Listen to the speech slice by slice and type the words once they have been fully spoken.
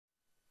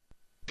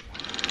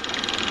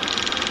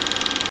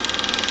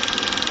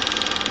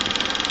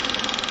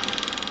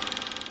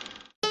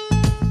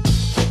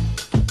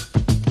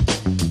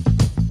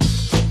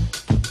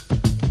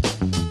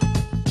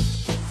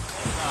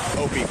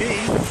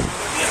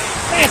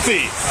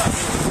see.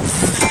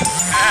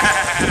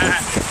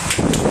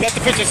 Let the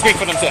pictures speak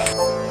for themselves.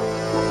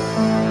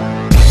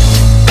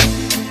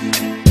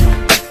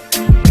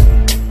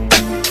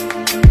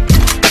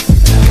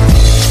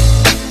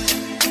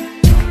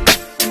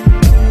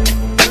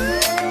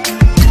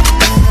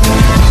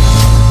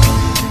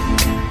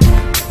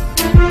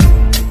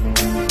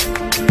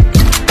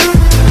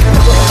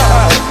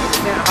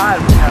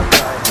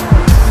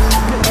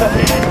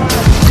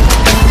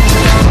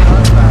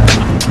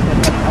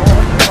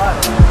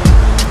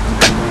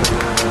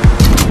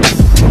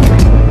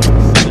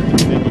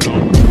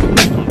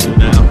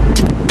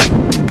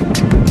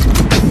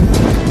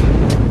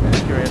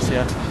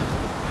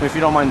 If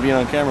you don't mind being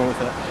on camera with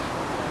that.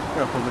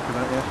 You're a public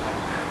event, yeah.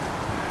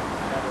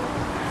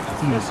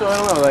 So I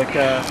don't know, like,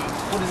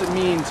 what does it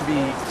mean to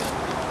be,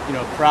 you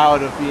know,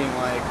 proud of being,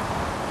 like,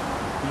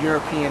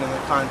 European in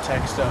the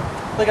context of,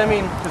 like, I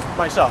mean,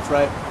 myself,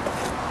 right?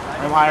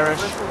 I'm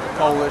Irish,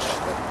 Polish,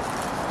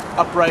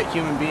 upright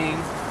human being,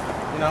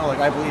 you know, like,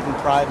 I believe in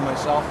pride in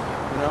myself,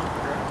 you know?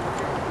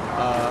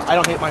 I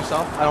don't hate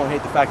myself. I don't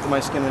hate the fact that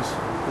my skin is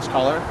this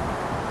color,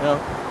 you know?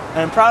 And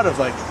I'm proud of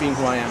like being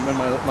who I am and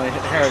my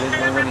heritage,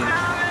 my lineage.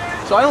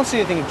 So I don't see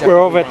anything objective. We're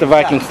over at the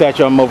Viking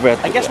statue. I'm over at.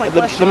 I guess my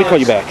question let me call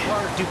you back.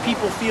 Do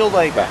people feel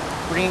like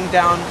bringing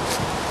down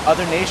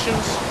other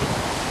nations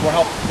will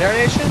help their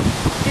nation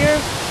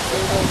here,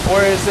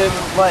 or is it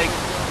like?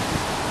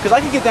 Because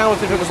I could get down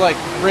with it if it was like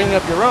bringing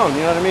up your own.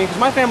 You know what I mean? Because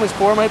my family's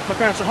poor. My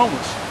parents are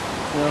homeless.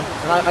 You know,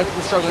 and I'm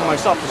struggling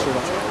myself to sort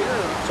of.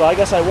 So I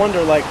guess I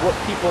wonder like what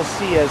people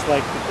see as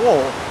like the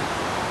goal.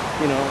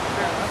 You know,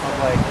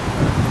 of like.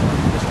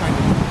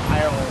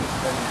 Ireland and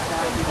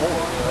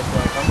Poland, that's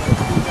where I come from.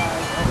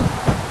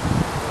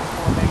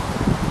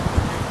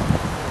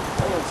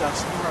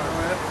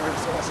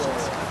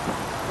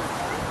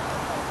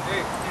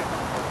 Hey,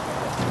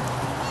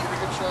 get a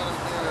good shot of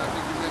me. I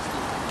think you missed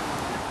it.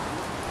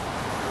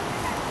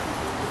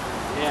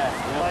 Yeah.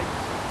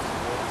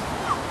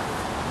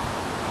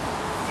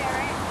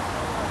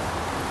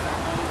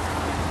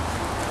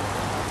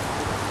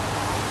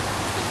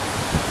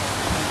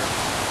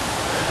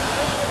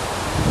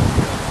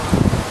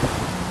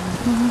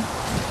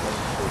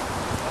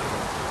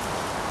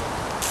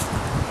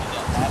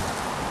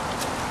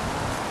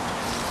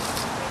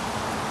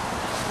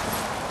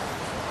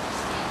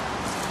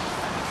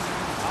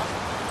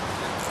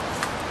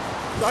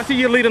 I see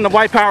you leading the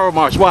White Power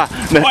March. Why?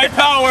 White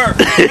Power!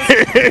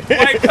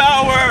 White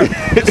Power!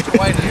 Mr.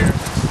 White here.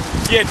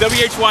 Yeah,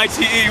 WHYTE,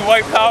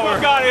 White Power.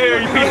 Fuck out of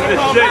here, you piece of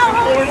shit.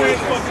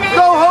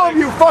 Go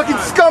home, you fucking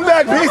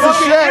scumbag piece of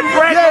shit!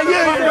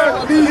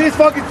 Yeah, these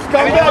fucking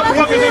scumbag piece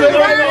of shit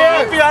right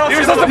here!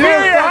 You're so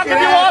superior! How can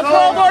you lost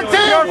World War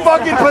II? You're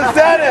fucking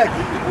pathetic!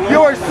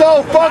 You are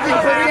so fucking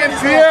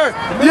sincere!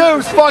 You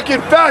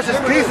fucking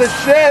fascist piece of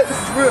shit!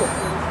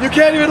 You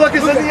can't even look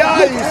us in the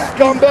eye, you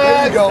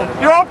scumbag!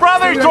 Your own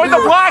brothers joined the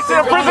blacks in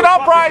a prison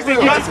uprising!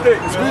 Go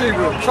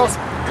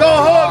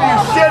home, you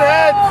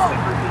shitheads!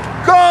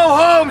 Go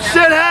home,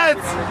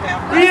 shitheads!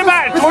 Read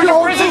about it! Join the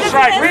prison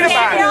strike! Read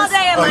about it!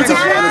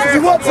 If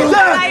you want to,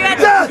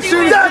 death to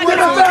the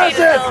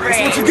fascists! That's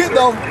what you get,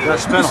 though. You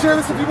can share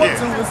this if you want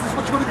to. This is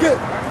what you're gonna get.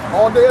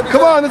 All day, every day.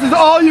 Come on, this is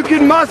all you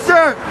can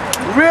muster?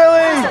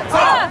 Really?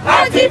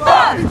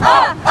 Antifa!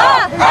 Antifa!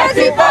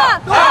 Antifa!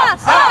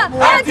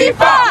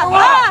 Antifa!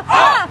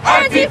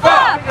 Antifa!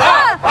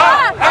 Antifa!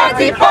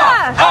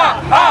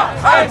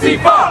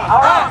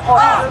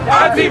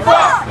 Antifa!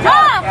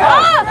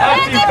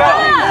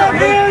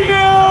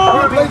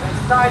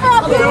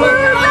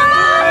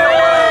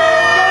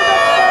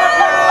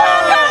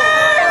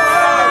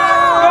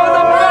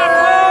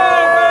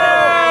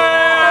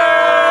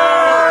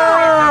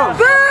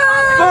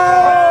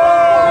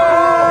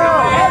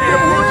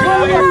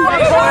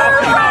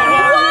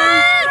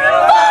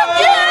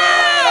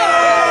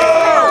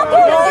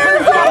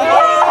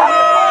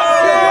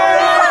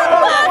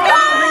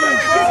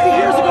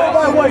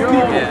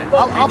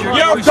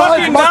 You're a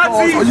fucking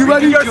Nazi! Are you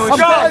ready? I'm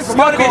dying for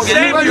my cause.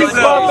 Are you ready?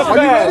 Stop the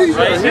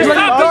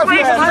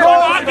racism!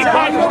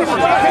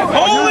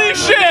 Holy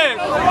shit!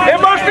 It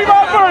must be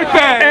my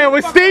birthday! And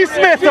with Steve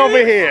Smith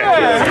over here.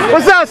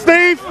 What's up,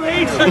 Steve?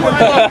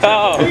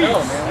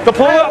 The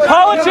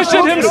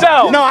politician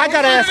himself! No, I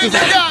gotta ask you.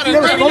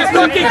 There's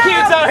fucking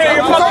kids out here,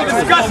 you're fucking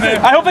disgusting!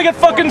 I hope they get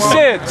fucking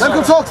SIDS! Let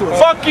him talk to us.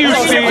 Fuck you,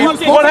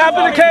 Steve! What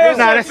happened to KS?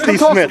 Nah, that's Steve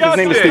Smith. His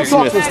name is Steve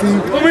Smith.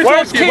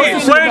 Where's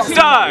Keith? Where's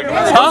Doug?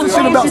 What's this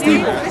shit about,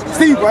 Steve?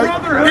 Steve, right?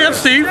 Yeah, I'm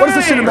Steve. What is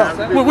this shit about?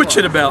 What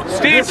shit about?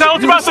 Steve, tell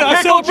us about the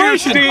pickle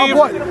juice, Steve!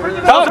 What?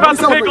 Tell us about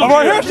the pickle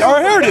juice!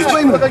 Our heritage.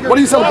 Explain it. What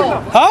are you celebrating?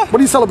 Huh? What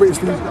are you celebrating,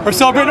 Steve? We're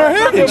celebrating our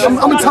heritage.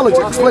 I'm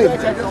intelligent. Explain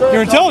it.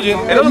 You're intelligent?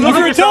 If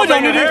you're intelligent,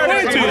 I need to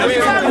explain it to you.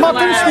 I'm not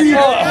finished, Steve.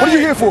 What are you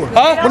here for?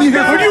 Huh? What are you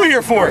here for? What are you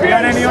here for?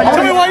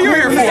 Tell me why you're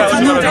here for.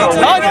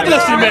 Don't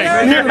listen to me.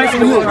 I'm here to listen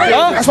to you.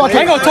 Huh? That's why I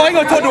ain't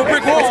gonna talk to a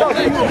brick wall.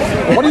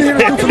 What are you here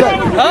to do today?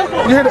 Huh?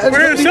 You're here to We're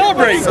here to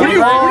celebrate. What are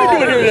you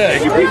doing here today?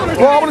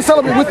 Well, I want to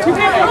celebrate with you.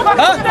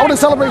 Huh? I want to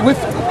celebrate with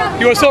you.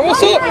 You want to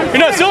celebrate?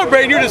 You're not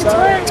celebrating. You're just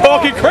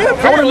talking crap.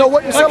 I want to know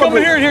what you're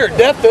celebrating. Come here,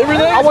 death,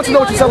 everything. I want to know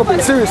what you're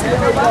celebrating. Seriously.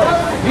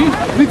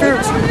 Leave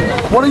Harris.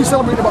 What are you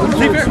celebrating about?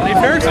 Leave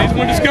Harris. He's the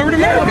one who discovered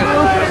America.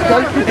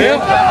 Okay.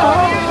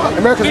 Yeah.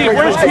 America's Steve, great.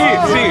 where's Steve?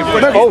 Steve,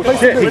 Oh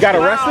shit, he got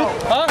arrested?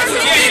 Huh?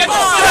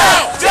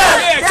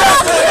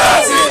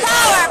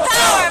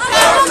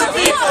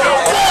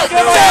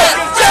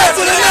 Death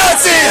to the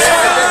Nazis!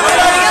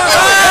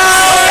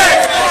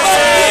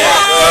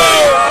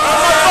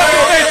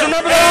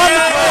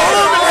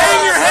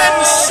 Hang your head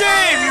in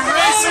shame, you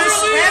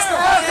racist!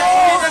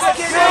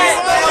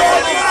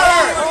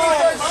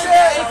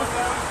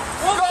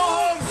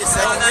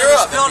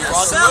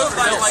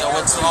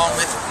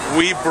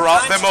 We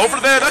brought them over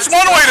there. That's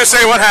one way to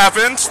say what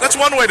happened. That's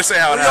one way to say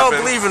how it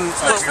happened. We all believe in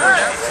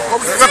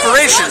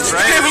reparations,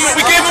 right?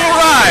 We gave them a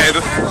ride.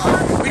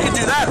 We can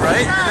do that,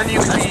 right? And then you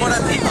can be... What I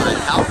mean by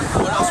it.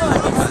 What else would I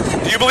mean by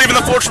it? Do you believe in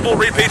the forcible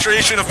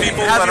repatriation of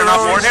people that are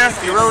not born here?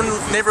 Your own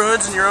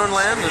neighborhoods and your own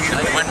land, and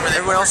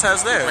everyone else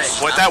has theirs.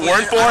 What, that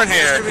weren't born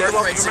here?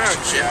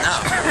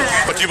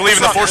 But do you believe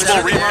in the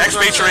forcible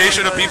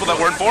expatriation of people that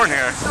weren't born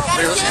here?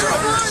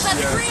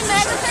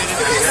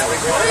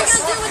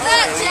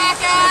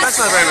 That's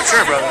not very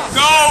mature, brother.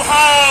 Go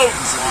home!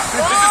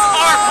 This is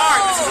our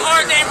park. This is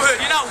our neighborhood.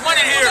 You're not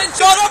wanted here. Then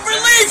shut up and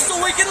leave so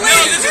we can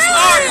leave. This is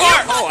our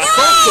park. Oh, I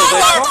thought so.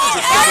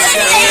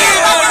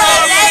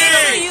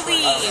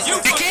 You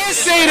can't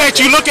say that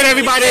you look at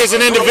everybody as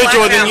an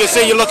individual and then you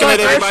say you're looking at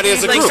everybody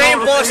as a group.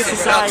 Same Boston,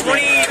 about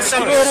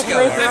 20-some years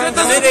ago.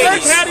 The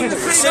mid-80s, the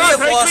city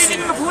of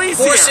Boston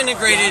force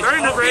integrated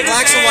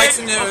blacks and whites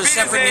into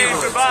separate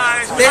neighborhoods.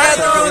 They had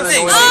their own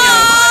things, you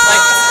know,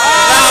 like...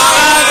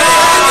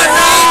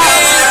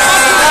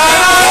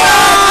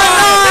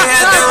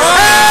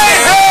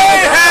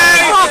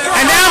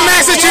 And now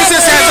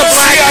Massachusetts has a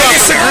black governor. I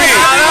disagree.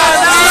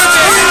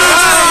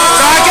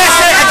 So I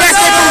guess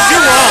they proved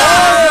you wrong.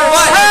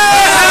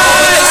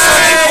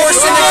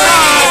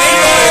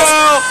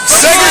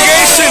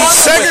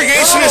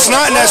 Segregation is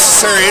not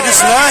necessary. It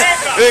is not.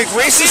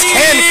 Races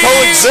can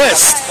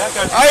coexist.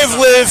 I've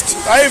lived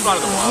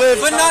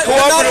But not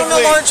on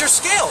a larger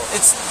scale.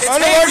 It's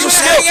on a larger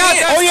scale.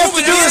 All you have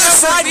to do is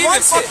side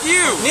wants it.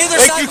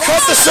 like you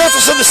cut the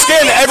surface of the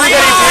skin.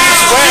 Everybody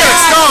bleeds red.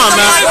 Come on,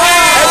 man.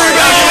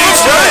 Everybody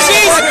bleeds red.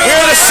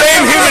 We're the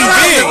same human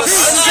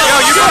beings. Yo,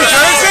 you from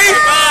Jersey?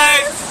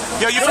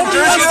 Yo, you from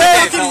Jersey,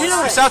 Dave?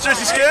 You South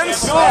Jersey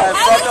Skins?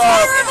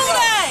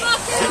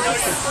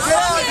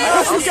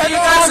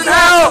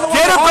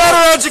 Get a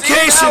better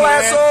education,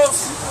 man.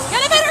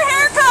 Get a better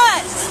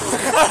haircut!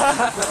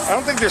 I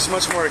don't think there's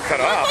much more to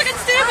cut off. Fucking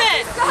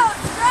stupid!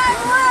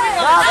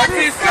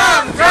 Nazis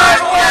come,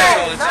 drive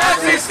away!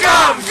 Nazis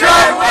come,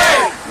 drive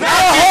away!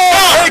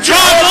 Hey,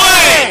 drive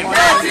away!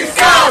 Nazis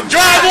come,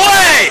 Drive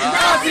away!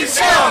 Nazis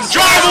come,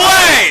 Drive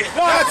away!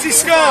 Nazi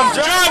scum!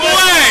 Drive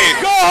away!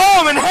 Go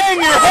home and hang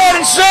your head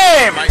in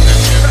shame!